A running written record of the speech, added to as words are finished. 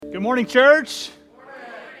Good morning, church.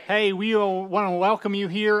 Hey, we want to welcome you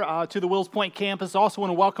here to the Wills Point campus. Also want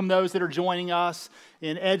to welcome those that are joining us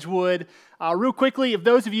in Edgewood. Real quickly, if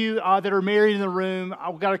those of you that are married in the room,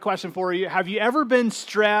 I've got a question for you. Have you ever been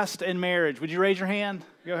stressed in marriage? Would you raise your hand?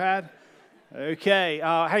 Go ahead. Okay.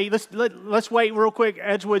 Hey, let's wait real quick.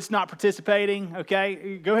 Edgewood's not participating.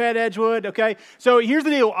 Okay. Go ahead, Edgewood. Okay. So here's the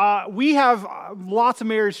deal. We have lots of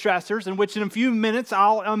marriage stressors, in which in a few minutes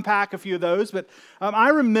I'll unpack a few of those. But I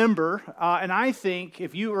remember, and I think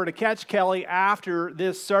if you were to catch Kelly after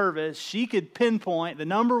this service, she could pinpoint the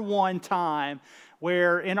number one time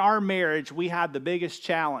where in our marriage we had the biggest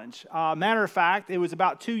challenge. Matter of fact, it was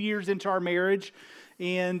about 2 years into our marriage.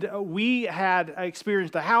 And we had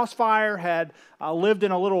experienced a house fire, had lived in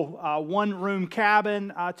a little one-room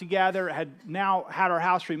cabin together, had now had our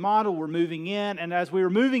house remodeled. We're moving in. And as we were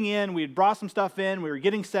moving in, we had brought some stuff in. We were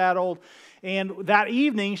getting settled. And that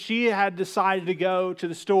evening, she had decided to go to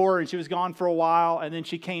the store, and she was gone for a while. And then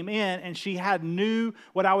she came in, and she had new,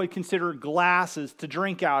 what I would consider glasses to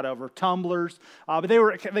drink out of, or tumblers. But they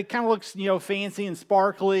kind of looked, fancy and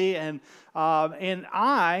sparkly. And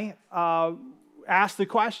I asked the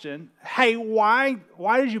question, hey, why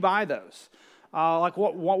did you buy those?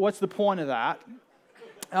 What's the point of that?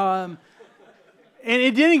 And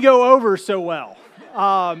it didn't go over so well.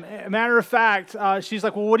 Matter of fact, she's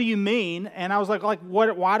like, well, what do you mean? And I was like,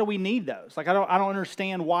 why do we need those? I don't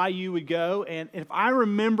understand why you would go. And if I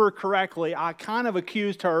remember correctly, I kind of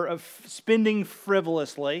accused her of spending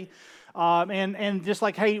frivolously. And just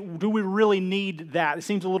like, hey, do we really need that? It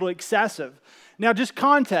seems a little excessive. Now, just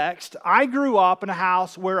context, I grew up in a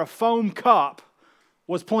house where a foam cup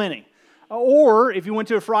was plenty. Or if you went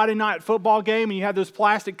to a Friday night football game and you had those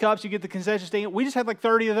plastic cups, you get the concession stand, we just had like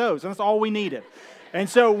 30 of those, and that's all we needed. And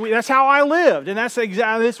so that's how I lived, and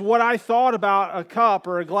that's what I thought about a cup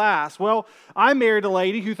or a glass. Well, I married a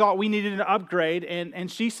lady who thought we needed an upgrade, and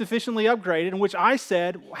she sufficiently upgraded, in which I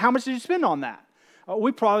said, how much did you spend on that?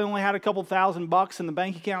 We probably only had a couple $1,000 in the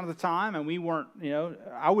bank account at the time, and we weren't,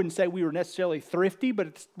 I wouldn't say we were necessarily thrifty,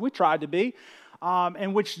 but we tried to be,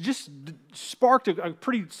 and which just sparked a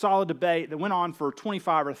pretty solid debate that went on for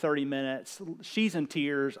 25 or 30 minutes. She's in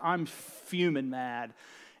tears. I'm fuming mad.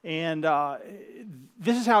 And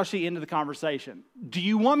this is how she ended the conversation. Do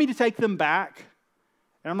you want me to take them back?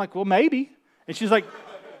 And I'm like, well, maybe. And she's like,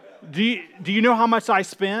 do you know how much I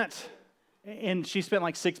spent? And she spent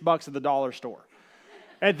like $6 at the dollar store.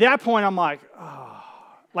 At that point, I'm like,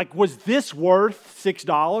 was this worth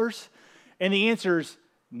 $6? And the answer is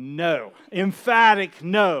no. Emphatic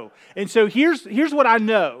no. And so here's what I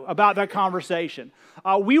know about that conversation.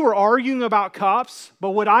 We were arguing about cups,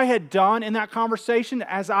 but what I had done in that conversation,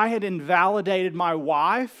 as I had invalidated my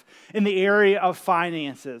wife in the area of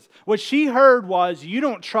finances, what she heard was, you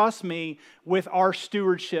don't trust me with our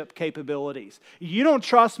stewardship capabilities. You don't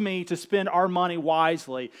trust me to spend our money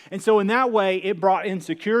wisely. And so in that way, it brought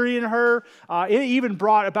insecurity in her. It even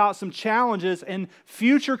brought about some challenges in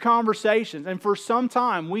future conversations. And for some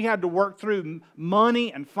time, we had to work through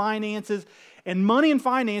money and finances. And money and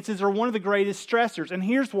finances are one of the greatest stressors. And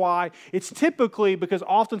here's why. It's typically because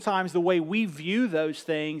oftentimes the way we view those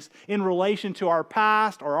things in relation to our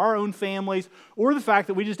past or our own families, or the fact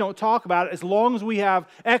that we just don't talk about it, as long as we have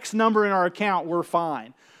X number in our account, we're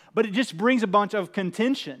fine. But it just brings a bunch of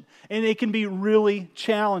contention, and it can be really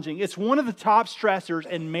challenging. It's one of the top stressors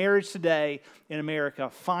in marriage today in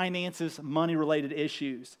America: finances, money-related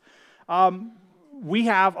issues. We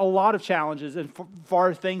have a lot of challenges and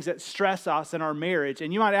far things that stress us in our marriage.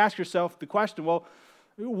 And you might ask yourself the question, well,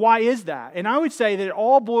 why is that? And I would say that it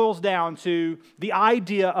all boils down to the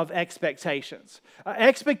idea of expectations.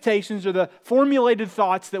 Expectations are the formulated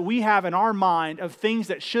thoughts that we have in our mind of things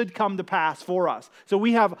that should come to pass for us. So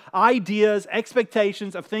we have ideas,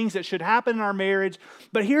 expectations of things that should happen in our marriage.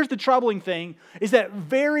 But here's the troubling thing, is that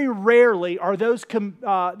very rarely are those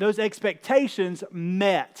expectations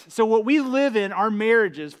met. So what we live in, our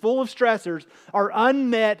marriages full of stressors, are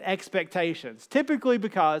unmet expectations, typically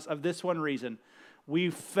because of this one reason: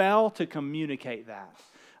 we fail to communicate that.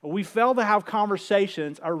 We fail to have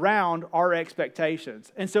conversations around our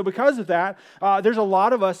expectations. And so because of that, there's a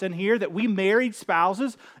lot of us in here that we married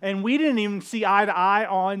spouses, and we didn't even see eye to eye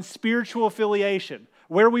on spiritual affiliation,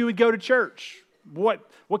 where we would go to church,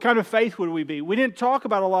 what kind of faith would we be? We didn't talk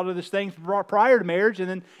about a lot of these things prior to marriage, and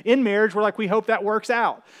then in marriage, we're like, we hope that works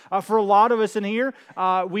out. For a lot of us in here,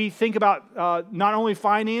 we think about not only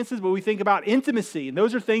finances, but we think about intimacy, and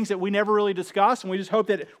those are things that we never really discuss, and we just hope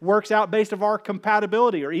that it works out based on our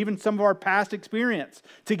compatibility or even some of our past experience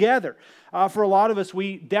together. For a lot of us,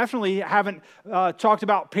 we definitely haven't talked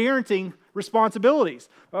about parenting responsibilities.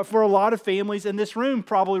 For a lot of families in this room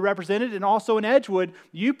probably represented, and also in Edgewood,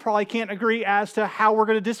 you probably can't agree as to how we're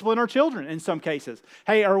going to discipline our children in some cases.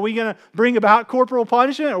 Hey, are we going to bring about corporal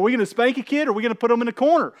punishment? Are we going to spank a kid? Or are we going to put them in a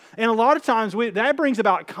corner? And a lot of times that brings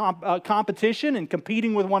about competition and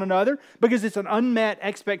competing with one another because it's an unmet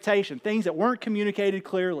expectation, things that weren't communicated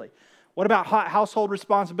clearly. What about household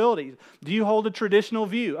responsibilities? Do you hold a traditional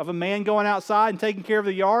view of a man going outside and taking care of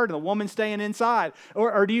the yard and the woman staying inside?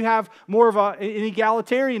 Or do you have more of an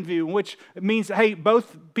egalitarian view, which means, hey,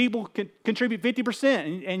 both people can contribute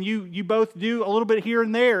 50% and you both do a little bit here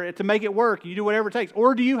and there to make it work. You do whatever it takes.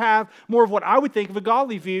 Or do you have more of what I would think of a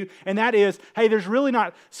godly view, and that is, hey, there's really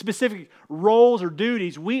not specific roles or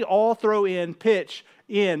duties. We all throw in pitch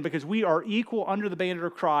in because we are equal under the banner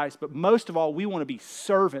of Christ, but most of all, we want to be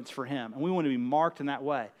servants for Him, and we want to be marked in that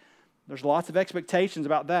way. There's lots of expectations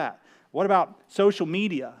about that. What about social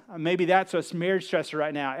media? Maybe that's a marriage stressor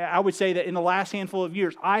right now. I would say that in the last handful of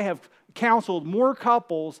years, I have counseled more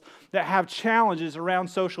couples that have challenges around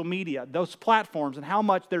social media, those platforms, and how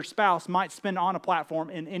much their spouse might spend on a platform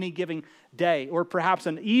in any given day, or perhaps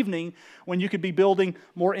an evening when you could be building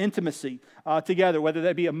more intimacy together, whether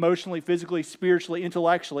that be emotionally, physically, spiritually,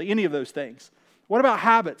 intellectually, any of those things. What about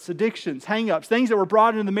habits, addictions, hang-ups, things that were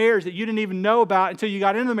brought into the marriage that you didn't even know about until you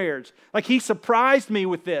got into the marriage? Like, he surprised me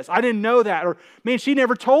with this. I didn't know that. Or, man, she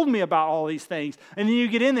never told me about all these things. And then you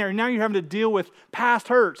get in there, and now you're having to deal with past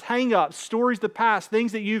hurts, hang-ups, stories of the past,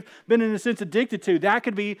 things that you've been, in a sense, addicted to. That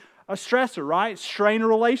could be a stressor, right? Strain a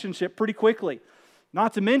relationship pretty quickly.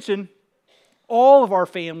 Not to mention, all of our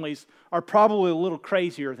families are probably a little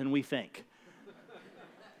crazier than we think.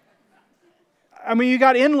 I mean, you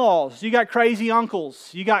got in-laws, you got crazy uncles,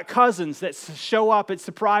 you got cousins that show up at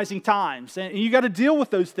surprising times, and you got to deal with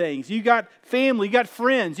those things. You got family, you got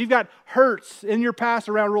friends, you've got hurts in your past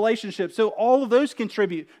around relationships. So all of those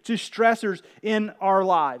contribute to stressors in our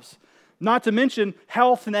lives. Not to mention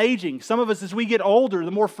health and aging. Some of us, as we get older, the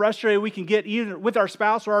more frustrated we can get either with our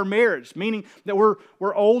spouse or our marriage, meaning that we're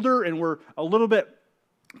older and we're a little bit,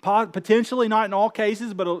 potentially, not in all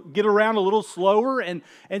cases, but get around a little slower. And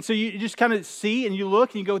so you just kind of see and you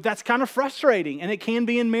look and you go, that's kind of frustrating. And it can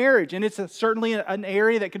be in marriage. And it's certainly an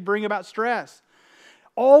area that could bring about stress.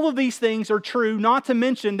 All of these things are true, not to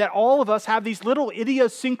mention that all of us have these little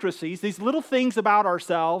idiosyncrasies, these little things about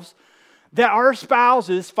ourselves that our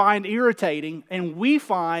spouses find irritating and we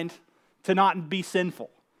find to not be sinful.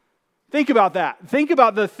 Think about that. Think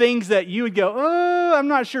about the things that you would go, oh, I'm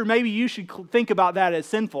not sure. Maybe you should think about that as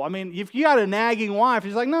sinful. I mean, if you got a nagging wife,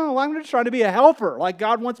 she's like, no, I'm just trying to be a helper like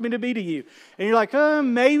God wants me to be to you. And you're like,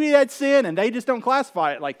 maybe that's sin, and they just don't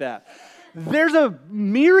classify it like that. There's a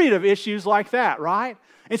myriad of issues like that, right?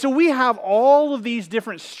 And so we have all of these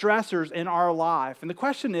different stressors in our life. And the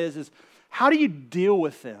question is how do you deal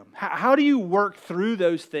with them? How do you work through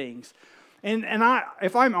those things? And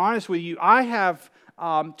if I'm honest with you, I have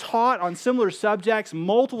taught on similar subjects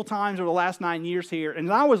multiple times over the last 9 years here, and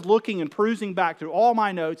I was looking and perusing back through all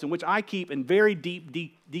my notes, in which I keep in very deep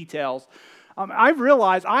details. I've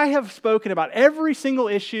realized I have spoken about every single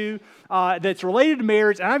issue that's related to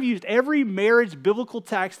marriage, and I've used every marriage biblical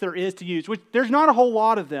text there is to use, which there's not a whole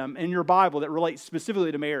lot of them in your Bible that relate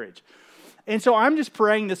specifically to marriage. And so I'm just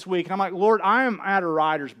praying this week, and I'm like, Lord, I am at a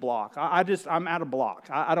writer's block. I'm at a block.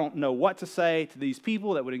 I don't know what to say to these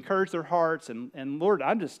people that would encourage their hearts, and Lord,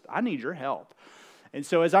 I need your help. And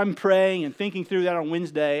so as I'm praying and thinking through that on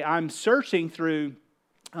Wednesday, I'm searching through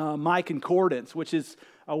my concordance, which is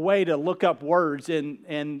a way to look up words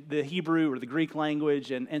in the Hebrew or the Greek language.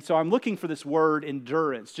 And so I'm looking for this word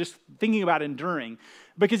endurance, just thinking about enduring.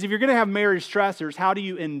 Because if you're going to have marriage stressors, how do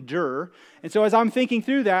you endure? And so as I'm thinking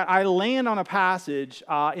through that, I land on a passage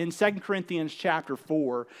in 2 Corinthians chapter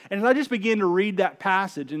 4. And as I just begin to read that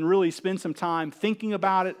passage and really spend some time thinking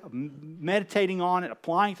about it, meditating on it,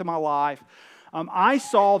 applying it to my life, I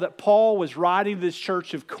saw that Paul was writing to this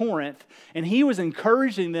church of Corinth, and he was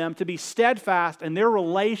encouraging them to be steadfast in their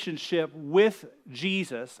relationship with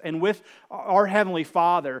Jesus and with our Heavenly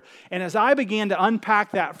Father. And as I began to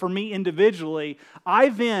unpack that for me individually, I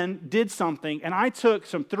then did something, and I took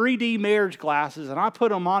some 3D marriage glasses, and I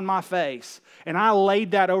put them on my face, and I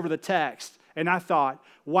laid that over the text, and I thought,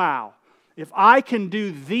 wow. If I can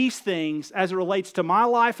do these things as it relates to my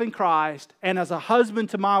life in Christ and as a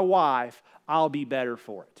husband to my wife, I'll be better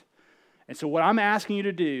for it. And so what I'm asking you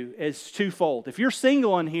to do is twofold. If you're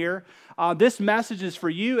single in here, this message is for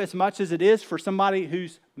you as much as it is for somebody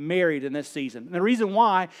who's married in this season. And the reason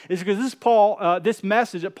why is because this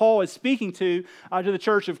message that Paul is speaking to the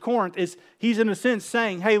church of Corinth is he's in a sense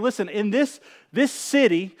saying, hey, listen, in this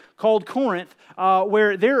city called Corinth,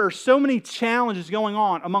 where there are so many challenges going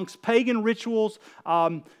on amongst pagan rituals,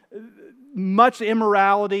 much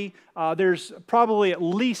immorality. There's probably at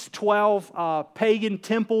least 12 pagan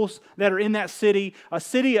temples that are in that city. A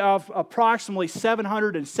city of approximately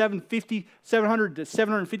 700 to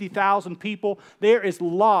 750,000 people. There is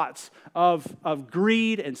lots of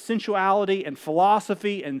greed and sensuality and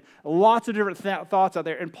philosophy and lots of different thoughts out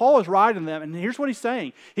there. And Paul is writing them, and here's what he's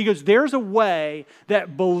saying. He goes, there's a way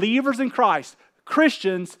that believers in Christ,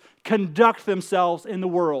 Christians, conduct themselves in the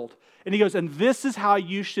world. And he goes, and this is how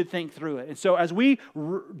you should think through it. And so as we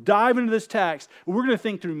dive into this text, we're going to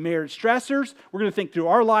think through marriage stressors, we're going to think through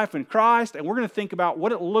our life in Christ, and we're going to think about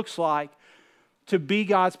what it looks like to be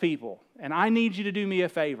God's people. And I need you to do me a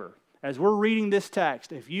favor. As we're reading this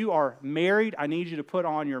text, if you are married, I need you to put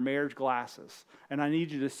on your marriage glasses. And I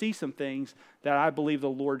need you to see some things that I believe the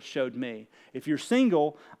Lord showed me. If you're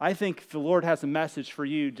single, I think the Lord has a message for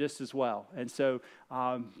you just as well. And so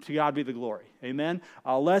to God be the glory. Amen.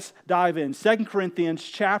 Let's dive in. 2 Corinthians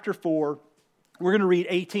chapter 4. We're going to read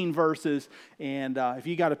 18 verses, and if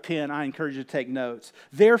you got a pen, I encourage you to take notes.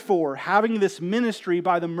 Therefore, having this ministry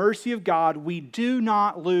by the mercy of God, we do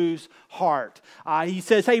not lose heart. He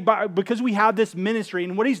says, hey, because we have this ministry,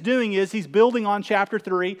 and what he's doing is he's building on chapter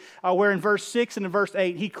 3, where in verse 6 and in verse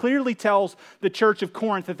 8, he clearly tells the church of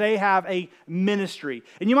Corinth that they have a ministry.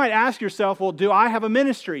 And you might ask yourself, well, do I have a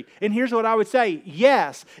ministry? And here's what I would say.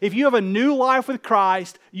 Yes, if you have a new life with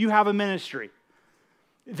Christ, you have a ministry.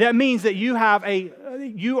 That means that you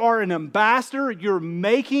are an ambassador. You're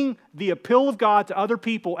making the appeal of God to other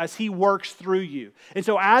people as He works through you. And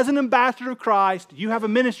so as an ambassador of Christ, you have a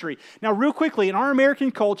ministry. Now, real quickly, in our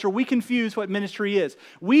American culture, we confuse what ministry is.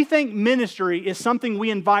 We think ministry is something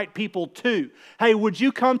we invite people to. Hey, would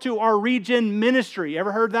you come to our Regen ministry?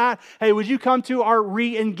 Ever heard that? Hey, would you come to our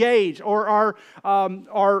Re-engage or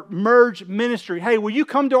our Merge ministry? Hey, will you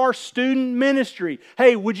come to our student ministry?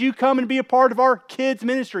 Hey, would you come and be a part of our kids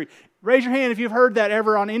ministry? Raise your hand if you've heard that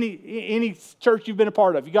ever on any church you've been a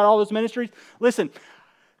part of. You got all those ministries? Listen,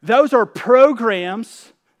 those are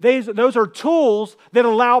programs. Those are tools that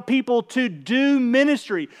allow people to do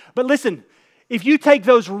ministry. But listen, if you take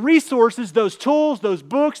those resources, those tools, those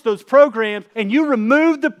books, those programs, and you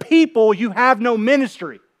remove the people, you have no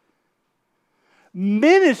ministry.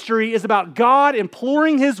 Ministry is about God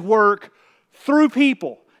imploring His work through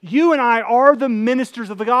people. You and I are the ministers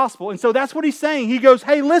of the gospel. And so that's what he's saying. He goes,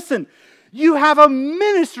 hey, listen, you have a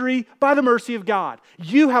ministry by the mercy of God.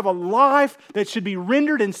 You have a life that should be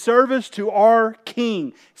rendered in service to our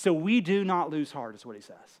King. So we do not lose heart, is what he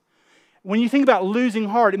says. When you think about losing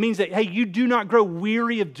heart, it means that, hey, you do not grow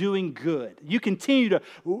weary of doing good. You continue to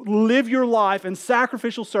live your life in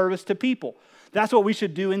sacrificial service to people. That's what we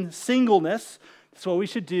should do in singleness. That's what we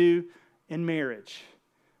should do in marriage.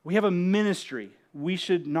 We have a ministry. We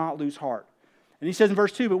should not lose heart. And he says in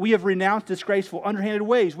verse 2, but we have renounced disgraceful, underhanded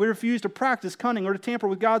ways. We refuse to practice cunning or to tamper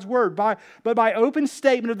with God's word. But by open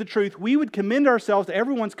statement of the truth, we would commend ourselves to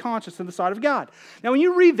everyone's conscience in the sight of God. Now, when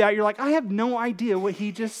you read that, you're like, I have no idea what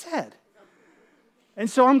he just said. And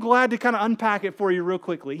so I'm glad to kind of unpack it for you real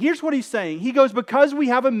quickly. Here's what he's saying. He goes, because we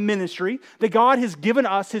have a ministry that God has given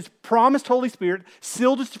us, His promised Holy Spirit,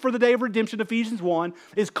 sealed us for the day of redemption, Ephesians 1,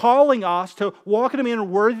 is calling us to walk in a manner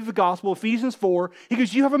worthy of the gospel, Ephesians 4. He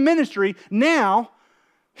goes, you have a ministry, now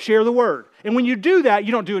share the word. And when you do that,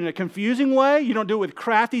 you don't do it in a confusing way. You don't do it with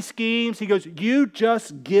crafty schemes. He goes, you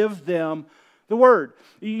just give them the word.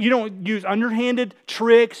 You don't use underhanded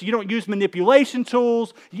tricks. You don't use manipulation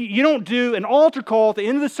tools. You don't do an altar call at the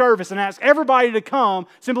end of the service and ask everybody to come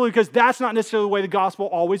simply because that's not necessarily the way the gospel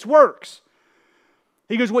always works.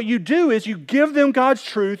 He goes, what you do is you give them God's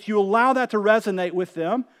truth. You allow that to resonate with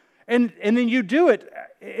them. And then you do it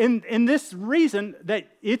in this reason that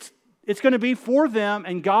it's going to be for them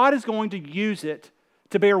and God is going to use it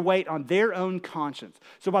to bear weight on their own conscience.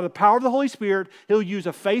 So by the power of the Holy Spirit, He'll use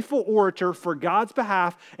a faithful orator for God's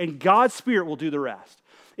behalf, and God's Spirit will do the rest.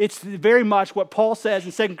 It's very much what Paul says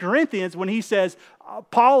in 2 Corinthians when he says,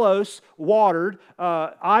 Apollos watered,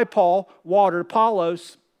 Paul, I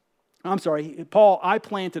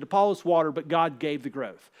planted, Apollos watered, but God gave the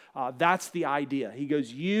growth. That's the idea. He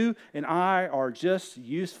goes, you and I are just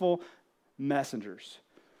useful messengers.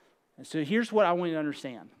 And so here's what I want you to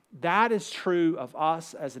understand. That is true of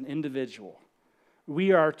us as an individual.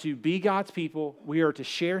 We are to be God's people. We are to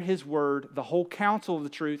share His word, the whole counsel of the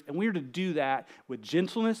truth, and we are to do that with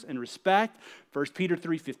gentleness and respect. 1 Peter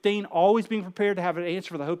 3:15, always being prepared to have an answer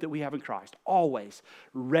for the hope that we have in Christ. Always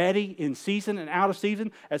ready in season and out of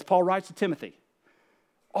season, as Paul writes to Timothy.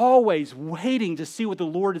 Always waiting to see what the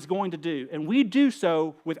Lord is going to do. And we do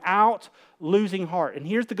so without losing heart. And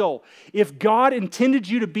here's the goal. If God intended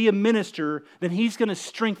you to be a minister, then He's going to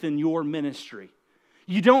strengthen your ministry.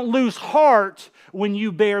 You don't lose heart when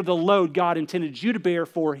you bear the load God intended you to bear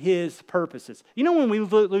for His purposes. You know when we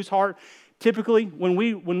lose heart? Typically, when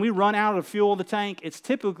we run out of fuel in the tank, it's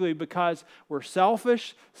typically because we're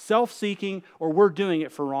selfish, self-seeking, or we're doing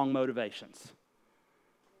it for wrong motivations.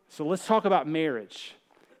 So let's talk about marriage.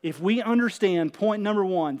 If we understand, point number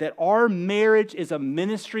one, that our marriage is a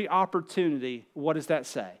ministry opportunity, what does that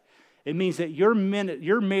say? It means that your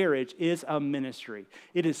marriage is a ministry.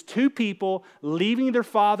 It is two people leaving their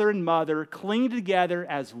father and mother, clinging together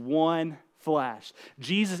as one flesh.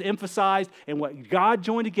 Jesus emphasized, and what God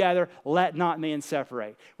joined together, let not man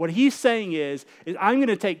separate. What He's saying is I'm going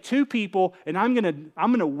to take two people and I'm going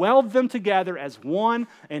to weld them together as one.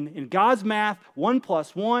 And in God's math, 1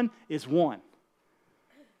 + 1 is 1.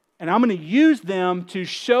 And I'm going to use them to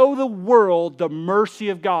show the world the mercy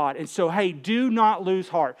of God. And so, hey, do not lose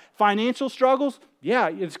heart. Financial struggles? Yeah,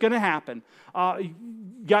 it's going to happen. You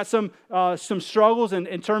got some struggles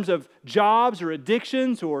in terms of jobs or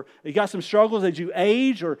addictions, or you got some struggles as you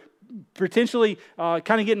age, or potentially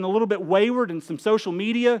kind of getting a little bit wayward in some social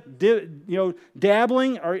media,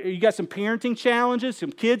 dabbling, or you got some parenting challenges,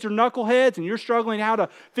 some kids are knuckleheads, and you're struggling how to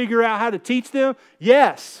figure out how to teach them.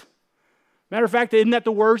 Yes. Matter of fact, isn't that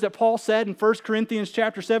the words that Paul said in 1 Corinthians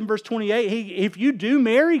chapter 7, verse 28? If you do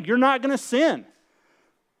marry, you're not going to sin.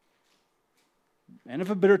 And if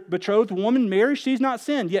a betrothed woman marries, she's not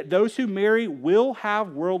sinned. Yet those who marry will have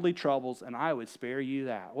worldly troubles, and I would spare you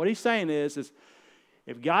that. What he's saying is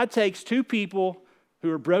if God takes two people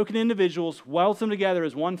who are broken individuals, welds them together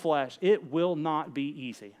as one flesh, it will not be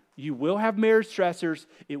easy. You will have marriage stressors.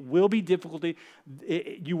 It will be difficulty.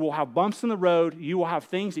 You will have bumps in the road. You will have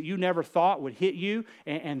things that you never thought would hit you,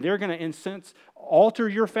 and they're going to, in a sense, alter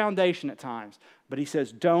your foundation at times. But he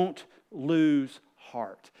says, don't lose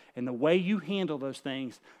heart. And the way you handle those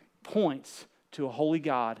things points to a holy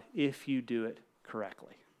God if you do it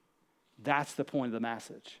correctly. That's the point of the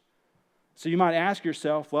message. So you might ask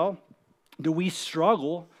yourself, well, do we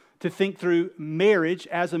struggle to think through marriage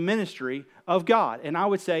as a ministry of God? And I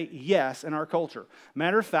would say yes in our culture.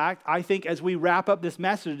 Matter of fact, I think as we wrap up this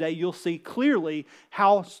message today, you'll see clearly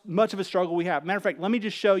how much of a struggle we have. Matter of fact, let me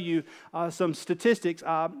just show you some statistics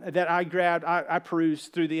that I grabbed. I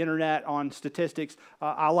perused through the internet on statistics.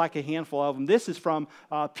 I like a handful of them. This is from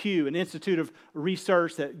Pew, an institute of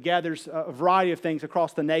research that gathers a variety of things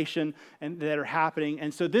across the nation and that are happening.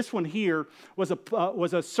 And so this one here was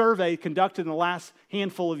a survey conducted in the last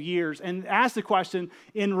handful of years and asked the question,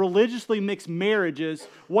 in religiously mixed marriages,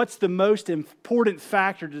 what's the most important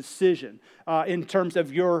factor to decision in terms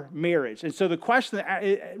of your marriage? And so the question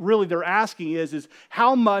that really they're asking is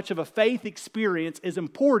how much of a faith experience is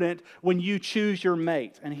important when you choose your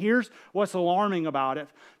mate? And here's what's alarming about it.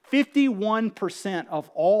 51% of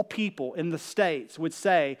all people in the States would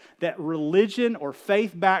say that religion or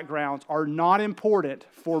faith backgrounds are not important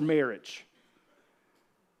for marriage.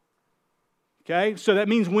 Okay, so that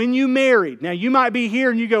means when you married, now you might be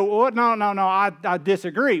here and you go, oh, no, I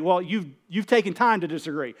disagree. Well, you've taken time to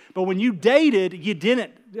disagree. But when you dated, you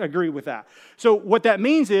didn't agree with that. So what that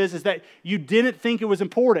means is that you didn't think it was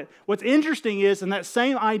important. What's interesting is, in that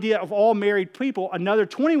same idea of all married people, another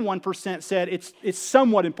 21% said it's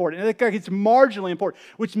somewhat important. It's marginally important,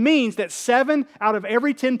 which means that 7 out of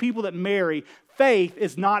every 10 people that marry, faith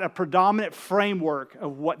is not a predominant framework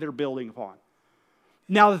of what they're building upon.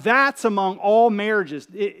 Now that's among all marriages,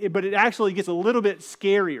 but it actually gets a little bit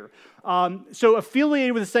scarier. So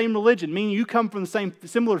affiliated with the same religion, meaning you come from the same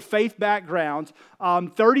similar faith backgrounds,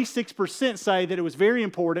 36% say that it was very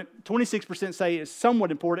important, 26% say it's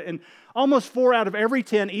somewhat important, and almost 4 out of every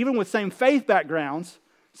 10, even with same faith backgrounds,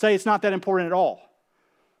 say it's not that important at all.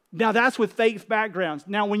 Now that's with faith backgrounds.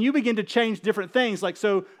 Now when you begin to change different things, like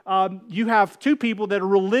you have 2 people that are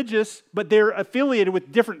religious, but they're affiliated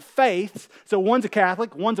with different faiths. So one's a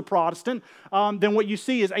Catholic, one's a Protestant. Then what you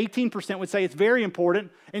see is 18% would say it's very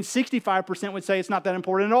important, and 65% would say it's not that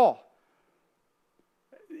important at all.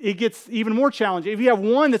 It gets even more challenging. If you have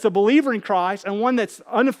one that's a believer in Christ and one that's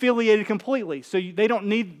unaffiliated completely, so they don't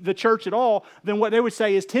need the church at all, then what they would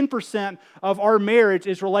say is 10% of our marriage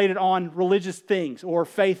is related on religious things or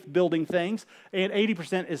faith-building things, and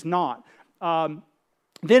 80% is not.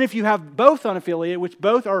 Then if you have both unaffiliated, which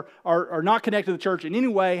both are not connected to the church in any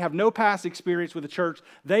way, have no past experience with the church,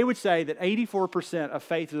 they would say that 84% of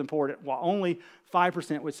faith is important, while only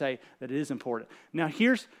 5% would say that it is important. Now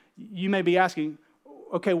you may be asking,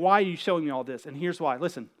 okay, why are you showing me all this? And here's why.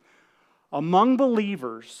 Listen, among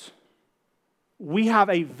believers, we have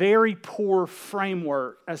a very poor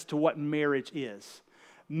framework as to what marriage is.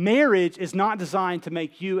 Marriage is not designed to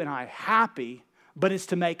make you and I happy, but it's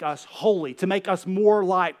to make us holy, to make us more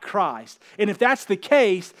like Christ. And if that's the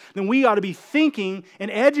case, then we ought to be thinking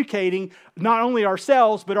and educating not only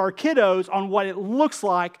ourselves, but our kiddos on what it looks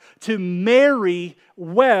like to marry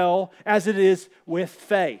well as it is with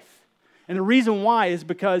faith. And the reason why is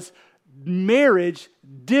because marriage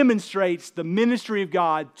demonstrates the ministry of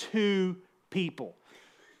God to people.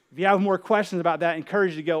 If you have more questions about that, I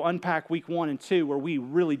encourage you to go unpack week 1 and 2 where we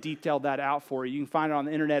really detailed that out for you. You can find it on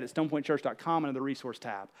the internet at stonepointchurch.com under the resource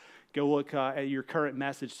tab. Go look at your current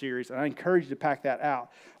message series, and I encourage you to pack that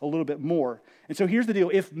out a little bit more. And so here's the deal.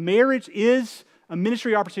 If marriage is a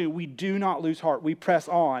ministry opportunity, we do not lose heart. We press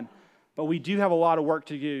on, but we do have a lot of work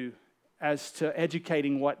to do as to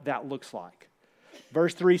educating what that looks like.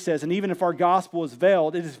 Verse 3 says, and even if our gospel is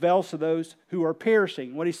veiled, it is veiled to those who are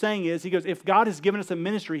perishing. What he's saying is, he goes, if God has given us a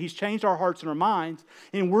ministry, he's changed our hearts and our minds,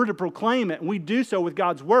 and we're to proclaim it, and we do so with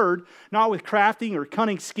God's word, not with crafting or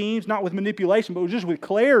cunning schemes, not with manipulation, but just with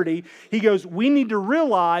clarity. He goes, we need to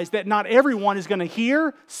realize that not everyone is going to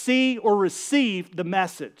hear, see, or receive the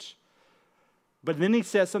message. But then he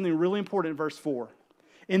says something really important in verse 4.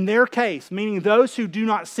 In their case, meaning those who do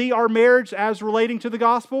not see our marriage as relating to the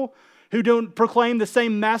gospel, who don't proclaim the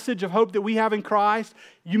same message of hope that we have in Christ,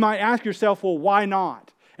 you might ask yourself, well, why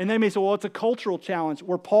not? And they may say, well, it's a cultural challenge.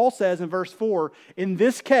 Where Paul says in verse 4, in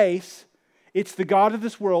this case, it's the God of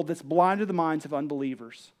this world that's blinded the minds of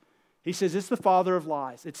unbelievers. He says it's the father of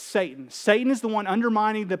lies. It's Satan. Satan is the one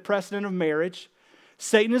undermining the precedent of marriage.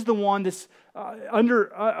 Satan is the one that's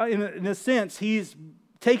in a sense, he's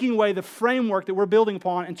taking away the framework that we're building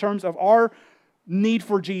upon in terms of our need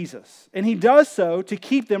for Jesus. And he does so to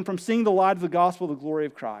keep them from seeing the light of the gospel of the glory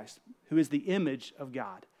of Christ, who is the image of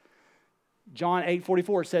God. John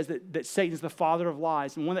 8:44 says that Satan is the father of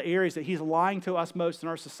lies. And one of the areas that he's lying to us most in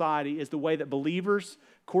our society is the way that believers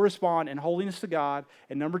correspond in holiness to God.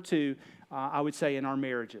 And number 2, I would say in our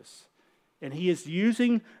marriages. And he is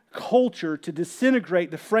using culture to disintegrate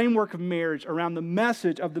the framework of marriage around the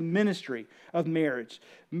message of the ministry of marriage.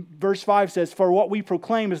 Verse 5 says, for what we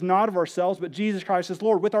proclaim is not of ourselves, but Jesus Christ is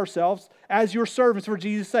Lord, with ourselves as your servants for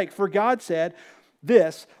Jesus' sake. For God said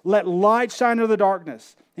this, let light shine out of the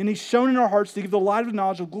darkness. And he's shown in our hearts to give the light of the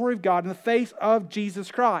knowledge of the glory of God in the face of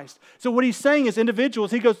Jesus Christ. So what he's saying is individuals,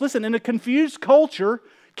 he goes, listen, in a confused culture,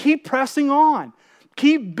 keep pressing on.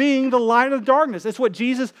 Keep being the light of the darkness. That's what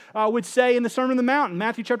Jesus would say in the Sermon on the Mount in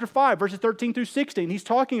Matthew chapter 5, verses 13 through 16. He's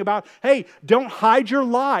talking about, hey, don't hide your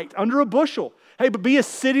light under a bushel. Hey, but be a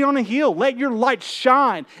city on a hill. Let your light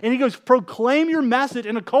shine. And he goes, proclaim your message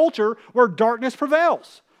in a culture where darkness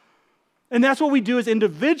prevails. And that's what we do as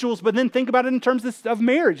individuals, but then think about it in terms of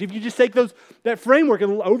marriage. If you just take that framework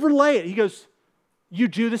and overlay it, he goes, you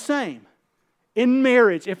do the same. In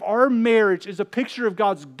marriage, if our marriage is a picture of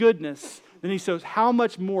God's goodness, then he says, how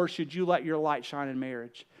much more should you let your light shine in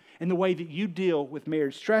marriage? In the way that you deal with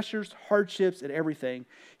marriage stressors, hardships, and everything.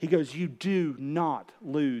 He goes, you do not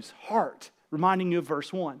lose heart. Reminding you of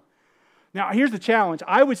verse 1. Now, here's the challenge.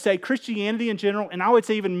 I would say Christianity in general, and I would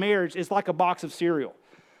say even marriage, is like a box of cereal.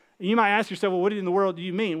 You might ask yourself, well, what in the world do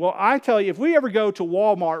you mean? Well, I tell you, if we ever go to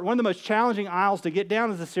Walmart, one of the most challenging aisles to get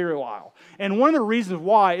down is the cereal aisle. And one of the reasons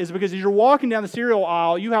why is because as you're walking down the cereal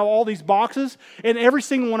aisle, you have all these boxes, and every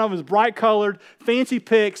single one of them is bright colored, fancy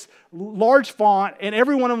picks, large font, and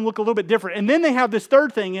every one of them look a little bit different. And then they have this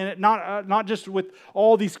third thing in it, not just with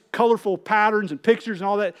all these colorful patterns and pictures and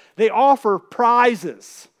all that. They offer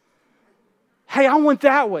prizes. Hey, I want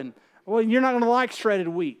that one. Well, you're not going to like shredded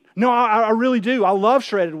wheat. No, I really do. I love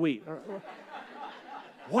shredded wheat.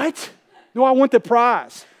 What? No, I want the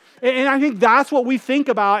prize. And I think that's what we think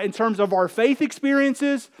about in terms of our faith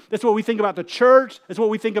experiences. That's what we think about the church. That's what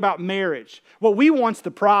we think about marriage. What we want's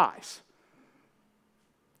the prize.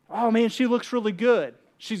 Oh man, she looks really good.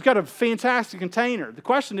 She's got a fantastic container. The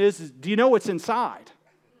question is do you know what's inside?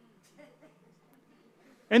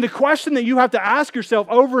 And the question that you have to ask yourself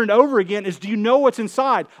over and over again is, do you know what's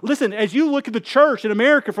inside? Listen, as you look at the church in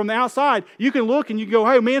America from the outside, you can look and you go,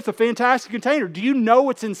 hey man, it's a fantastic container. Do you know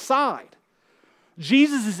what's inside?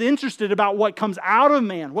 Jesus is interested about what comes out of a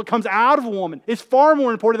man, what comes out of a woman. It's far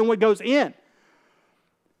more important than what goes in.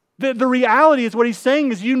 The reality is what he's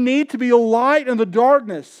saying is you need to be a light in the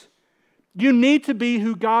darkness. You need to be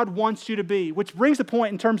who God wants you to be, which brings the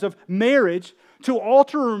point in terms of marriage. To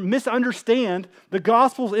alter or misunderstand the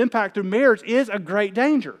gospel's impact through marriage is a great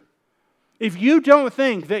danger. If you don't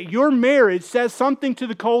think that your marriage says something to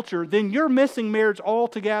the culture, then you're missing marriage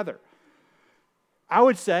altogether. I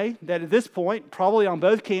would say that at this point, probably on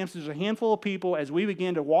both camps, there's a handful of people, as we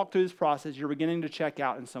begin to walk through this process, you're beginning to check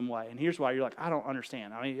out in some way. And here's why. You're like, I don't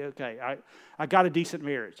understand. I mean, okay, I got a decent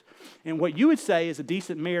marriage. And what you would say is a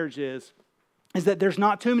decent marriage is that there's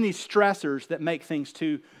not too many stressors that make things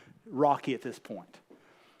too rocky at this point.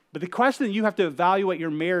 But the question that you have to evaluate your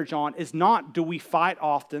marriage on is not, do we fight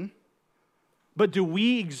often, but do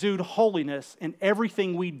we exude holiness in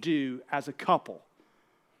everything we do as a couple?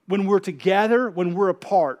 When we're together, when we're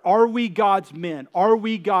apart, are we God's men? Are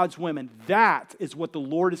we God's women? That is what the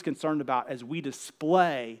Lord is concerned about as we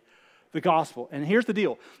display the gospel. And here's the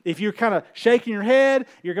deal. If you're kind of shaking your head,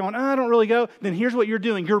 you're going, I don't really go, then here's what you're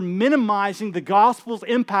doing. You're minimizing the gospel's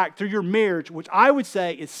impact through your marriage, which I would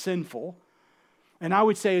say is sinful, and I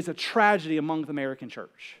would say is a tragedy among the American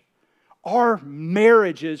church. Our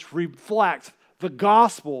marriages reflect the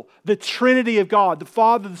gospel, the Trinity of God, the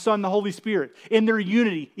Father, the Son, the Holy Spirit, in their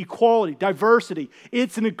unity, equality, diversity.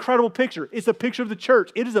 It's an incredible picture. It's a picture of the church.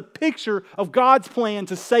 It is a picture of God's plan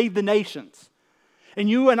to save the nations. And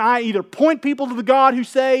you and I either point people to the God who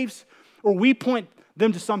saves, or we point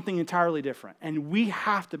them to something entirely different. And we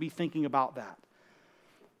have to be thinking about that.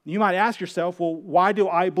 You might ask yourself, well, why do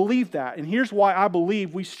I believe that? And here's why I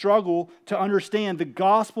believe we struggle to understand the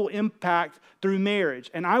gospel impact through marriage.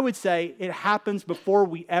 And I would say it happens before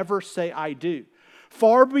we ever say I do.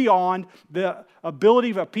 Far beyond the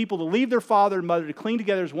ability of people to leave their father and mother to cling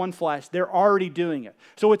together as one flesh, they're already doing it.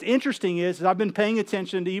 So what's interesting is I've been paying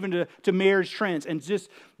attention to marriage trends, and just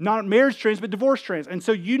not marriage trends, but divorce trends. And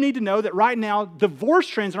so you need to know that right now, divorce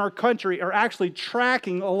trends in our country are actually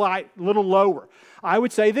tracking a little lower. I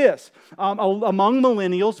would say this, among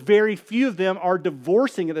millennials, very few of them are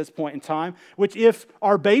divorcing at this point in time, which if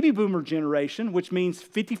our baby boomer generation, which means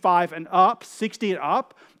 55 and up, 60 and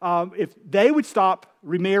up, if they would stop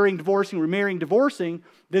remarrying, divorcing,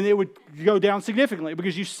 then it would go down significantly,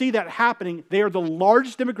 because you see that happening. They are the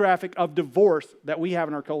largest demographic of divorce that we have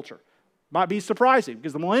in our culture. Might be surprising,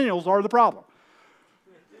 because the millennials are the problem.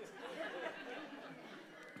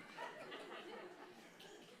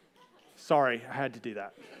 Sorry, I had to do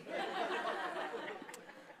that.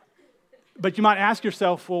 But you might ask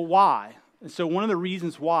yourself, well, why? And so one of the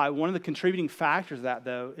reasons why, one of the contributing factors of that,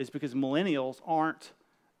 though, is because millennials aren't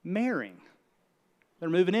marrying. They're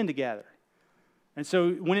moving in together. And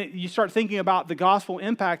so when you start thinking about the gospel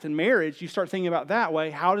impact in marriage, you start thinking about that way.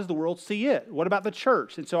 How does the world see it? What about the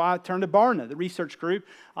church? And so I turned to Barna, the research group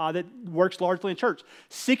that works largely in church.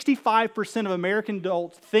 65% of American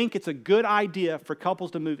adults think it's a good idea for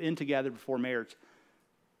couples to move in together before marriage.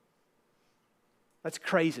 That's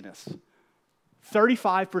craziness.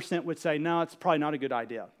 35% would say, no, it's probably not a good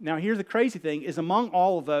idea. Now, here's the crazy thing, is among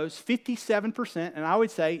all of those, 57%, and I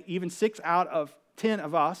would say even 6 out of 10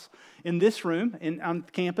 of us in this room on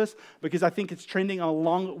campus, because I think it's trending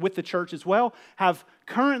along with the church as well, have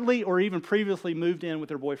currently or even previously moved in with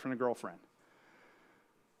their boyfriend or girlfriend.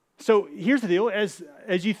 So here's the deal. As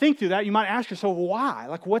you think through that, you might ask yourself, why?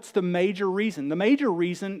 Like, what's the major reason? The major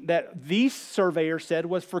reason that these surveyors said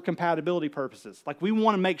was for compatibility purposes. Like, we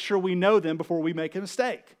want to make sure we know them before we make a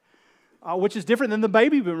mistake. Which is different than the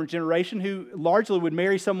baby boomer generation, who largely would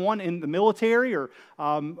marry someone in the military or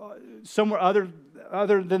somewhere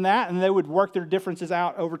other than that, and they would work their differences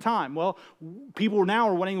out over time. Well, people now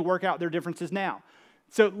are wanting to work out their differences now.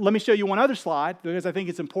 So let me show you one other slide, because I think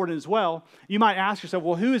it's important as well. You might ask yourself,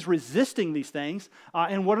 well, who is resisting these things,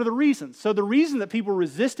 and what are the reasons? So the reason that people are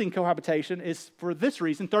resisting cohabitation is for this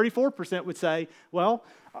reason. 34% would say, well,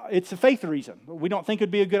 it's a faith reason. We don't think it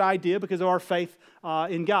would be a good idea because of our faith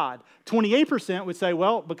in God. 28% would say,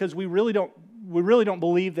 well, because we really don't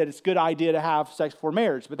believe that it's a good idea to have sex before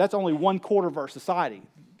marriage. But that's only 1/4 of our society.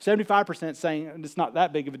 75% saying it's not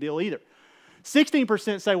that big of a deal either.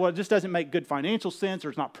 16% say, well, it just doesn't make good financial sense or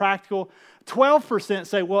it's not practical. 12%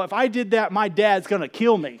 say, well, if I did that, my dad's going to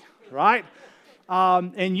kill me, right?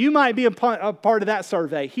 And you might be a part of that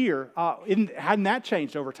survey here. Hadn't that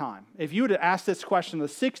changed over time? If you would have asked this question in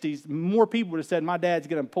the 60s, more people would have said, my dad's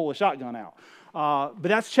going to pull a shotgun out. But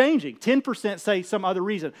that's changing. 10% say some other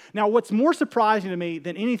reason. Now, what's more surprising to me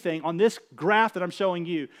than anything on this graph that I'm showing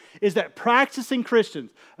you is that practicing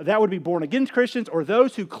Christians, that would be born-again Christians or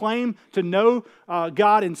those who claim to know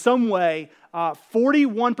God in some way,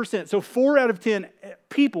 41%, so 4 out of 10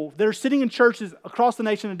 people that are sitting in churches across the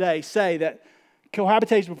nation today say that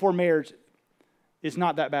cohabitation before marriage is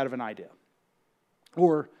not that bad of an idea.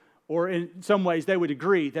 Or or in some ways they would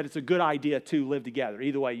agree that it's a good idea to live together.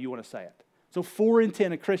 Either way you want to say it. So 4 in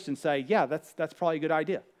 10 of Christians say, yeah, that's probably a good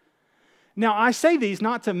idea. Now, I say these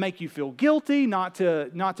not to make you feel guilty, not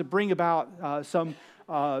to bring about some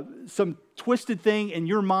twisted thing in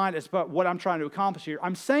your mind as about what I'm trying to accomplish here.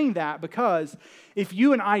 I'm saying that because if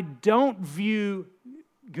you and I don't view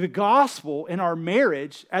the gospel in our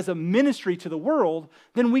marriage as a ministry to the world,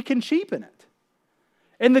 then we can cheapen it.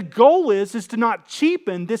 And the goal is to not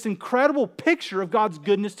cheapen this incredible picture of God's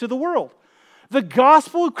goodness to the world. The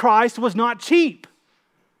gospel of Christ was not cheap.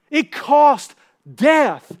 It cost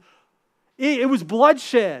death. It was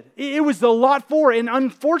bloodshed. It was a lot for it. And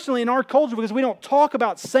unfortunately in our culture, because we don't talk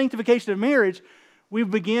about sanctification of marriage, we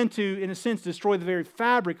begin to, in a sense, destroy the very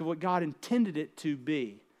fabric of what God intended it to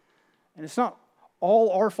be. And it's not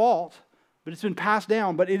all our fault, but it's been passed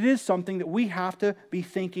down. But it is something that we have to be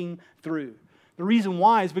thinking through. The reason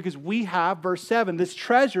why is because we have, verse 7, this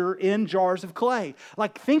treasure in jars of clay.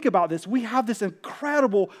 Like, think about this. We have this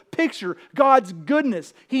incredible picture, God's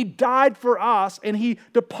goodness. He died for us, and He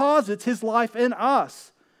deposits His life in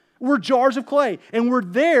us. We're jars of clay, and we're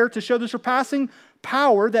there to show the surpassing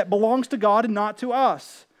power that belongs to God and not to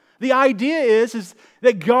us. The idea is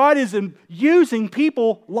that God is using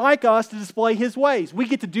people like us to display His ways. We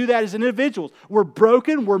get to do that as individuals. We're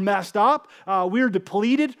broken, we're messed up, we're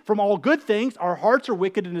depleted from all good things. Our hearts are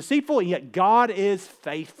wicked and deceitful, and yet God is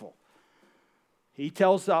faithful. He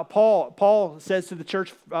tells Paul says to the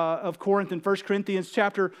church of Corinth in 1 Corinthians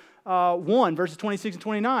chapter 1, verses 26 and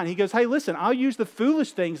 29. He goes, hey, listen, I'll use the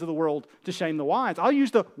foolish things of the world to shame the wise. I'll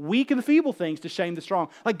use the weak and the feeble things to shame the strong.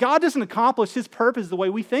 Like, God doesn't accomplish His purpose the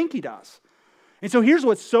way we think He does. And so here's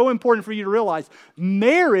what's so important for you to realize.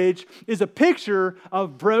 Marriage is a picture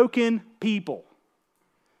of broken people.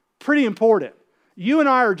 Pretty important. You and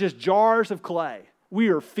I are just jars of clay. We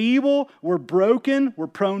are feeble, we're broken, we're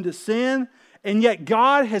prone to sin, and yet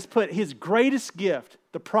God has put His greatest gift,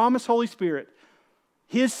 the promised Holy Spirit,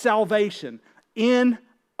 His salvation in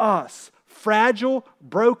us, fragile,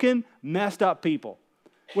 broken, messed up people.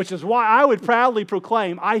 Which is why I would proudly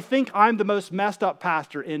proclaim, I think I'm the most messed up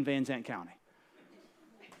pastor in Van Zandt County.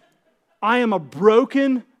 I am a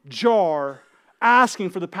broken jar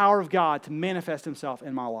asking for the power of God to manifest Himself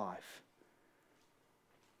in my life.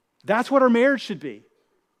 That's what our marriage should be.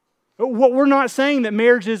 What we're not saying that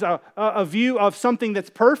marriage is a view of something that's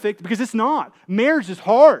perfect, because it's not. Marriage is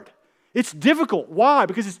hard. It's difficult. Why?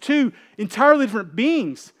 Because it's two entirely different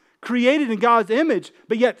beings created in God's image,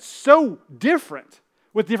 but yet so different,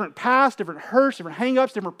 with different pasts, different hurts, different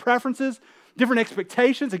hang-ups, different preferences, different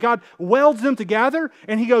expectations, and God welds them together,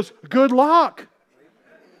 and He goes, good luck.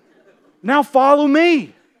 Now follow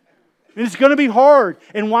me. And it's going to be hard.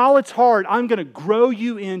 And while it's hard, I'm going to grow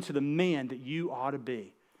you into the man that you ought to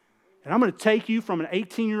be. And I'm going to take you from an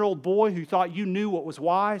 18-year-old boy who thought you knew what was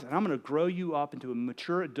wise, and I'm going to grow you up into a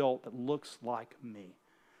mature adult that looks like me.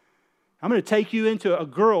 I'm going to take you into a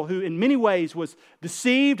girl who in many ways was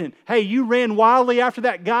deceived, and hey, you ran wildly after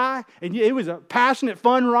that guy, and it was a passionate,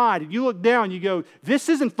 fun ride. And you look down, you go, this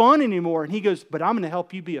isn't fun anymore. And he goes, but I'm going to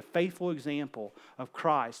help you be a faithful example of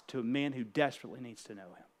Christ to a man who desperately needs to know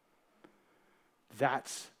Him.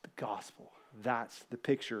 That's the gospel. That's the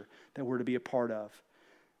picture that we're to be a part of.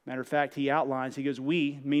 Matter of fact, he outlines, he goes,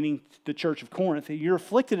 we, meaning the church of Corinth, you're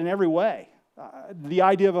afflicted in every way. The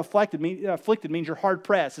idea of afflicted means you're hard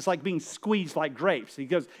pressed. It's like being squeezed like grapes. He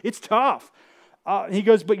goes, it's tough. He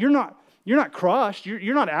goes, but you're not crushed.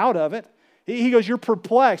 You're not out of it. He goes, you're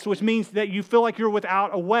perplexed, which means that you feel like you're without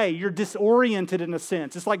a way. You're disoriented in a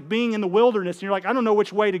sense. It's like being in the wilderness and you're like, I don't know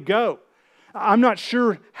which way to go. I'm not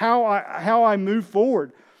sure how I move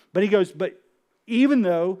forward. But he goes, but even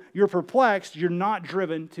though you're perplexed, you're not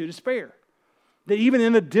driven to despair. That even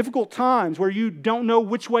in the difficult times where you don't know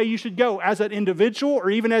which way you should go as an individual or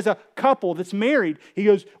even as a couple that's married, he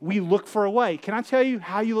goes, we look for a way. Can I tell you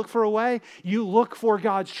how you look for a way? You look for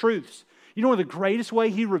God's truths. You know the greatest way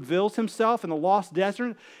He reveals Himself in the lost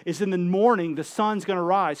desert is in the morning the sun's going to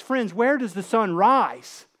rise. Friends, where does the sun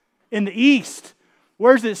rise? In the east.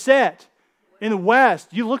 Where does it set? In the west.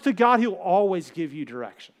 You look to God, He'll always give you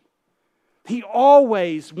direction. He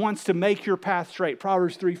always wants to make your path straight.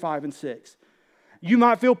 Proverbs 3, 5, and 6. You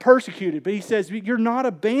might feel persecuted, but he says you're not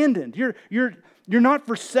abandoned. You're not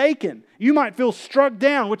forsaken. You might feel struck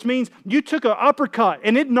down, which means you took an uppercut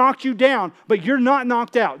and it knocked you down, but you're not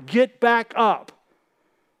knocked out. Get back up.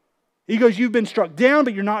 He goes, you've been struck down,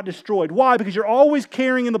 but you're not destroyed. Why? Because you're always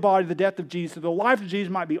carrying in the body the death of Jesus, so the life of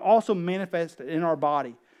Jesus might be also manifested in our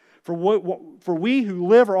body. For we who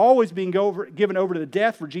live are always being given over to the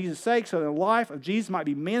death for Jesus' sake, so that the life of Jesus might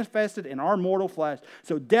be manifested in our mortal flesh.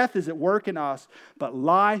 So death is at work in us, but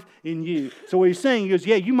life in you. So what he's saying, he goes,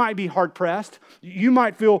 yeah, you might be hard-pressed. You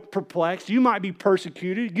might feel perplexed. You might be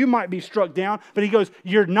persecuted. You might be struck down. But he goes,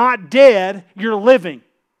 you're not dead, you're living.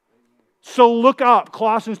 So look up.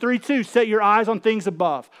 Colossians 3:2, set your eyes on things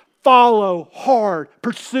above. Follow hard.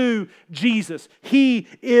 Pursue Jesus. He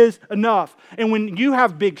is enough. And when you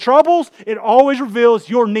have big troubles, it always reveals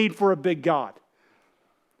your need for a big God.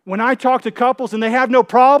 When I talk to couples and they have no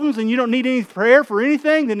problems and you don't need any prayer for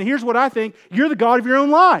anything, then here's what I think. You're the God of your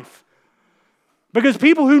own life. Because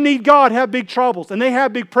people who need God have big troubles and they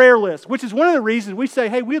have big prayer lists, which is one of the reasons we say,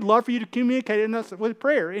 hey, we'd love for you to communicate with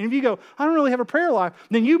prayer. And if you go, I don't really have a prayer life,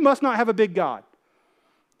 then you must not have a big God.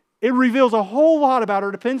 It reveals a whole lot about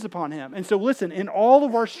our dependence upon Him. And so listen, in all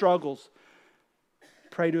of our struggles,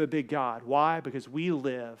 pray to a big God. Why? Because we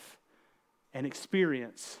live and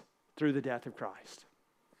experience through the death of Christ.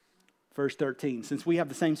 Verse 13, since we have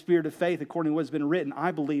the same spirit of faith according to what has been written,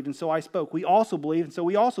 I believed and so I spoke. We also believe and so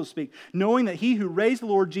we also speak, knowing that He who raised the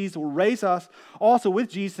Lord Jesus will raise us also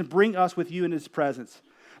with Jesus and bring us with you in His presence.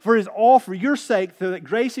 For it is all for your sake, so that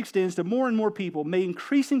grace extends to more and more people, may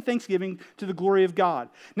increasing thanksgiving to the glory of God.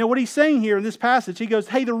 Now what he's saying here in this passage, he goes,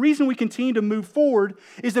 hey, the reason we continue to move forward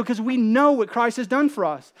is because we know what Christ has done for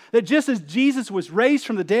us. That just as Jesus was raised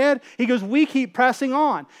from the dead, he goes, we keep pressing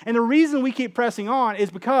on. And the reason we keep pressing on is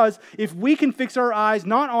because if we can fix our eyes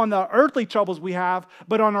not on the earthly troubles we have,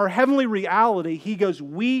 but on our heavenly reality, he goes,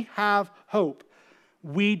 we have hope.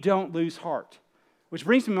 We don't lose heart. Which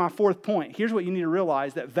brings me to my fourth point. Here's what you need to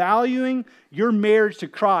realize, that valuing your marriage to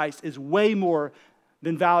Christ is way more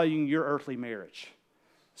than valuing your earthly marriage.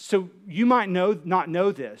 So you might not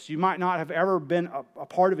know this. You might not have ever been a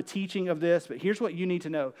part of a teaching of this, but here's what you need to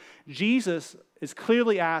know. Jesus is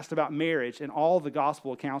clearly asked about marriage in all the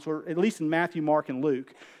gospel accounts, or at least in Matthew, Mark, and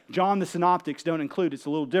Luke. John, the synoptics don't include, it's a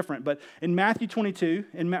little different. But in Matthew 22,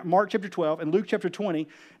 in Mark chapter 12, and Luke chapter 20,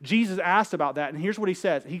 Jesus asked about that. And here's what he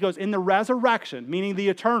says. He goes, in the resurrection, meaning the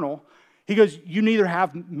eternal, he goes, you neither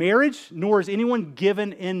have marriage, nor is anyone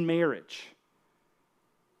given in marriage.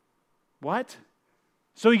 What?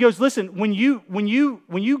 So he goes, listen, when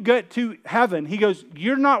you get to heaven, he goes,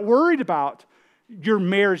 you're not worried about your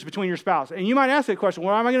marriage between your spouse. And you might ask that question,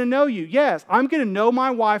 well, am I going to know you? Yes, I'm going to know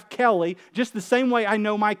my wife, Kelly, just the same way I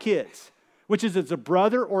know my kids, which is as a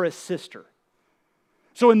brother or a sister.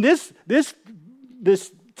 So in this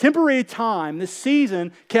temporary time, this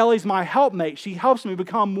season, Kelly's my helpmate. She helps me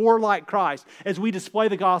become more like Christ as we display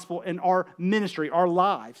the gospel in our ministry, our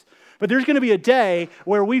lives. But there's going to be a day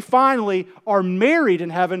where we finally are married in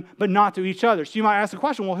heaven, but not to each other. So you might ask the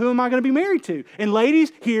question, well, who am I going to be married to? And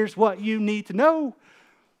ladies, here's what you need to know.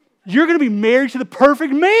 You're going to be married to the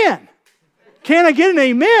perfect man. Can I get an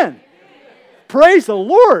amen? Praise the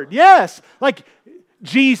Lord. Yes. Like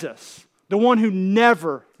Jesus, the one who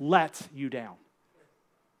never lets you down.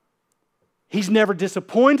 He's never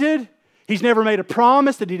disappointed. He's never made a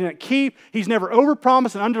promise that he didn't keep. He's never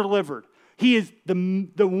overpromised and underdelivered. He is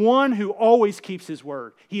the one who always keeps his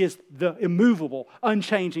word. He is the immovable,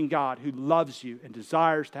 unchanging God who loves you and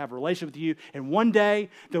desires to have a relationship with you. And one day,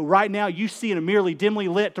 though right now you see in a merely dimly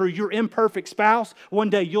lit through your imperfect spouse, one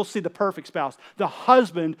day you'll see the perfect spouse, the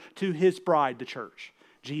husband to his bride, the church,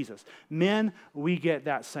 Jesus. Men, we get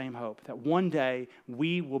that same hope, that one day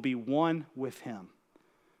we will be one with him.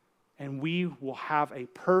 And we will have a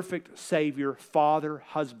perfect Savior, Father,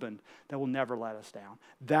 husband that will never let us down.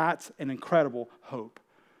 That's an incredible hope.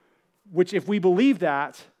 Which if we believe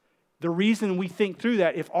that, the reason we think through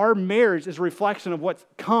that, if our marriage is a reflection of what's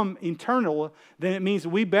come eternal, then it means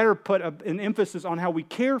we better put an emphasis on how we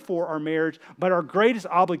care for our marriage, but our greatest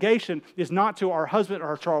obligation is not to our husband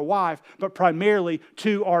or to our wife, but primarily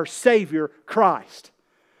to our Savior, Christ.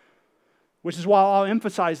 Which is why I'll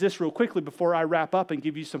emphasize this real quickly before I wrap up and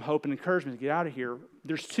give you some hope and encouragement to get out of here.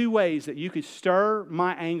 There's two ways that you could stir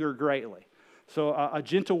my anger greatly. So a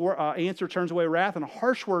gentle answer turns away wrath, and a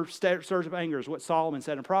harsh word stirs up anger, is what Solomon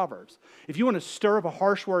said in Proverbs. If you want to stir up a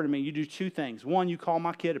harsh word in me, you do two things. One, you call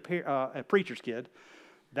my kid a preacher's kid.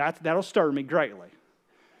 That'll stir me greatly.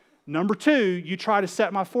 Number two, you try to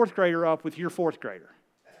set my fourth grader up with your fourth grader.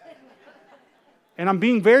 And I'm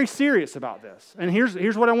being very serious about this. And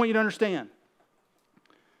here's what I want you to understand.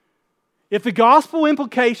 If the gospel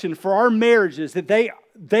implication for our marriages that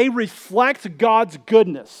they reflect God's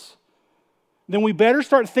goodness, then we better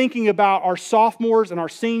start thinking about our sophomores and our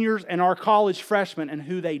seniors and our college freshmen and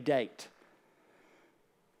who they date.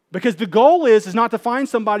 Because the goal is not to find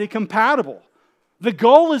somebody compatible. The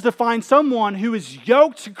goal is to find someone who is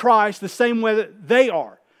yoked to Christ the same way that they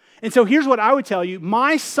are. And so here's what I would tell you.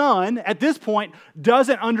 My son, at this point,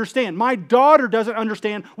 doesn't understand. My daughter doesn't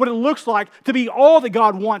understand what it looks like to be all that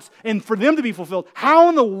God wants and for them to be fulfilled. How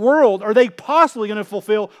in the world are they possibly going to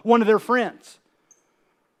fulfill one of their friends?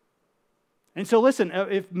 And so listen,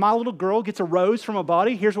 if my little girl gets a rose from a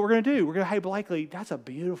buddy, here's what we're going to do. We're going to, hey, Blakely, that's a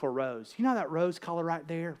beautiful rose. You know that rose color right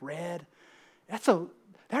there, red?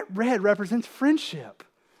 That red represents friendship.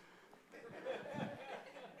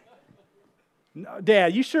 No,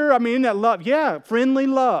 Dad, you sure? I mean, isn't that love? Yeah, friendly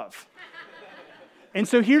love. And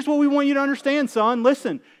so here's what we want you to understand, son.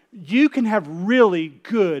 Listen, you can have really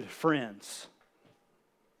good friends.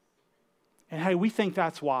 And hey, we think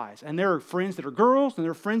that's wise. And there are friends that are girls and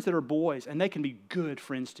there are friends that are boys, and they can be good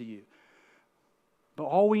friends to you. But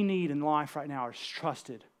all we need in life right now is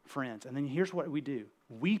trusted friends. And then here's what we do.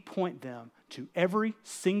 We point them to every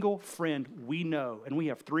single friend we know. And we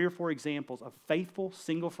have 3 or 4 examples of faithful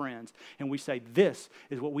single friends. And we say, this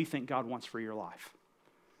is what we think God wants for your life.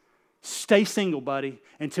 Stay single, buddy,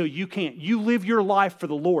 until you can't. You live your life for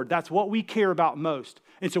the Lord. That's what we care about most.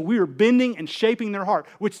 And so we are bending and shaping their heart.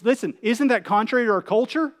 Which, listen, isn't that contrary to our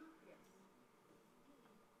culture?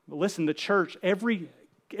 But listen, the church, every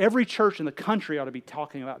church in the country ought to be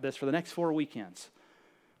talking about this for the next 4 weekends.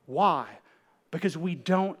 Why? Because we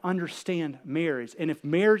don't understand marriage. And if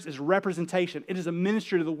marriage is representation, it is a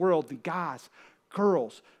ministry to the world, then guys,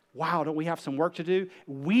 girls, wow, don't we have some work to do?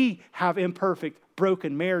 We have imperfect,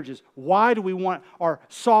 broken marriages. Why do we want our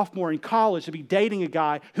sophomore in college to be dating a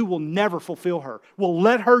guy who will never fulfill her, will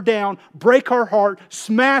let her down, break her heart,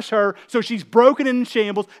 smash her so she's broken and in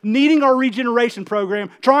shambles, needing our regeneration program,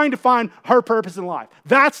 trying to find her purpose in life?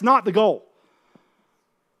 That's not the goal.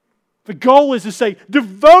 The goal is to say,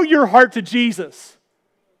 devote your heart to Jesus.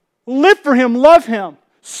 Live for Him, love Him.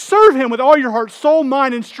 Serve Him with all your heart, soul,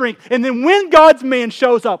 mind, and strength. And then when God's man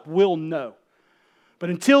shows up, we'll know. But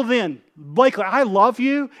until then, Blakely, I love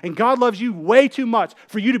you, and God loves you way too much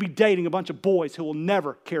for you to be dating a bunch of boys who will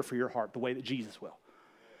never care for your heart the way that Jesus will.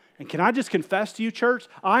 And can I just confess to you, church,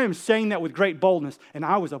 I am saying that with great boldness, and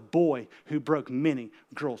I was a boy who broke many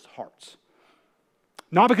girls' hearts.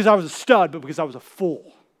 Not because I was a stud, but because I was a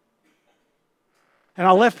fool. And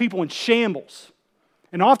I left people in shambles.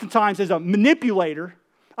 And oftentimes, as a manipulator,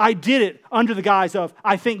 I did it under the guise of,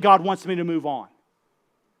 I think God wants me to move on.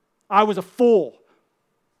 I was a fool.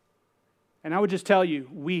 And I would just tell you,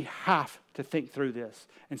 we have to think through this.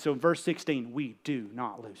 And so in verse 16, we do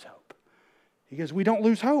not lose hope. He goes, we don't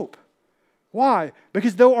lose hope. Why?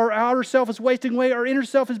 Because though our outer self is wasting away, our inner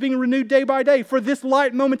self is being renewed day by day. For this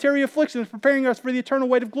light momentary affliction is preparing us for the eternal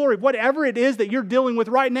weight of glory. Whatever it is that you're dealing with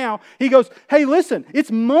right now, he goes, hey, listen,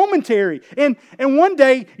 it's momentary. And one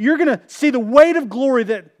day, you're going to see the weight of glory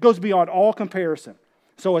that goes beyond all comparison.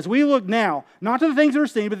 So as we look now, not to the things that are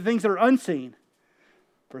seen, but the things that are unseen.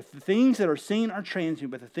 For the things that are seen are transient,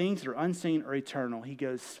 but the things that are unseen are eternal. He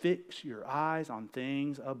goes, fix your eyes on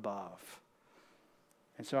things above.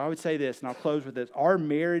 And so I would say this, and I'll close with this. Our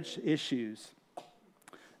marriage issues,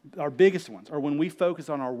 our biggest ones, are when we focus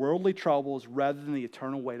on our worldly troubles rather than the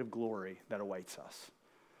eternal weight of glory that awaits us.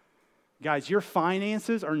 Guys, your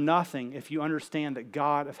finances are nothing if you understand that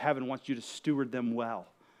God of heaven wants you to steward them well.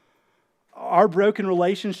 Our broken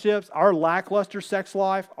relationships, our lackluster sex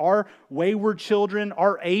life, our wayward children,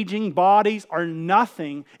 our aging bodies are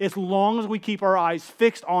nothing as long as we keep our eyes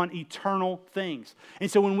fixed on eternal things. And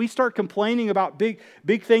so when we start complaining about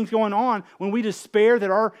big things going on, when we despair that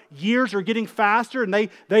our years are getting faster and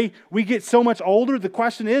we get so much older, the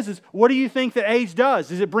question is what do you think that age does?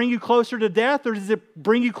 Does it bring you closer to death, or does it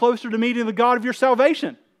bring you closer to meeting the God of your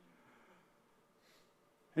salvation?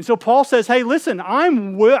 And so Paul says, hey, listen,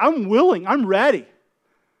 I'm willing, I'm ready.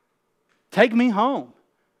 Take me home.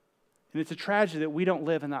 And it's a tragedy that we don't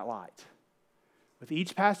live in that light. With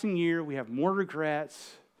each passing year, we have more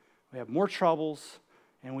regrets, we have more troubles,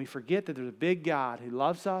 and we forget that there's a big God who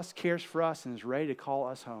loves us, cares for us, and is ready to call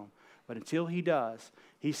us home. But until He does,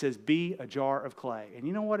 He says, be a jar of clay. And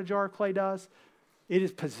you know what a jar of clay does?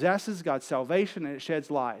 It possesses God's salvation and it sheds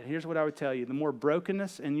light. And here's what I would tell you. The more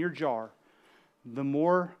brokenness in your jar, the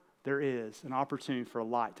more there is an opportunity for a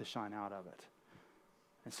light to shine out of it.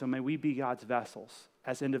 And so may we be God's vessels.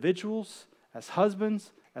 As individuals, as husbands,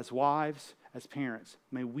 as wives, as parents,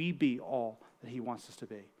 may we be all that He wants us to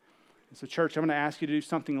be. So church, I'm going to ask you to do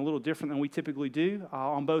something a little different than we typically do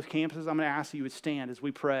on both campuses. I'm going to ask that you would stand as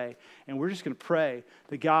we pray. And we're just going to pray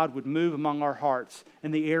that God would move among our hearts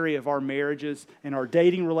in the area of our marriages and our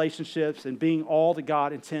dating relationships and being all that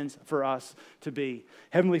God intends for us to be.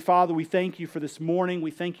 Heavenly Father, we thank you for this morning.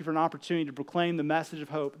 We thank you for an opportunity to proclaim the message of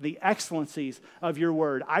hope, the excellencies of your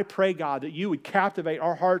word. I pray, God, that you would captivate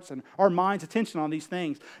our hearts and our minds' attention on these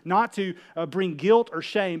things, not to bring guilt or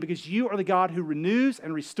shame, because you are the God who renews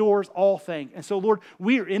and restores all things. And so, Lord,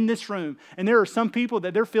 we are in this room, and there are some people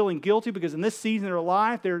that they're feeling guilty because in this season of their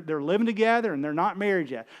life, they're living together and they're not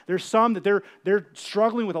married yet. There's some that they're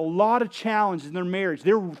struggling with a lot of challenges in their marriage.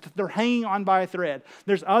 They're hanging on by a thread.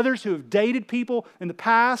 There's others who have dated people in the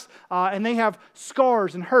past, and they have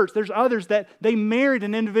scars and hurts. There's others that they married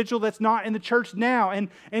an individual that's not in the church now, and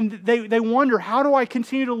they wonder, how do I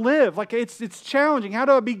continue to live? Like, it's challenging. How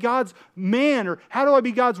do I be God's man, or how do I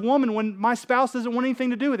be God's woman when my spouse doesn't want anything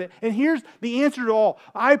to do with it? And here's the answer to all.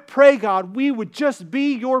 I pray, God, we would just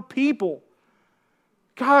be your people.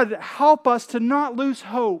 God, help us to not lose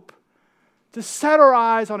hope, to set our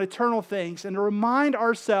eyes on eternal things, and to remind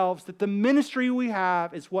ourselves that the ministry we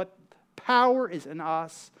have is what power is in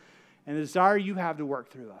us and the desire you have to work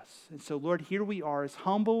through us. And so, Lord, here we are as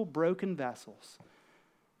humble, broken vessels,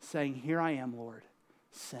 saying, here I am, Lord.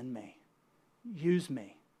 Send me. Use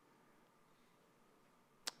me.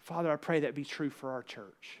 Father, I pray that be true for our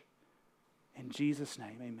church. In Jesus'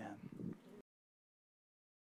 name, amen.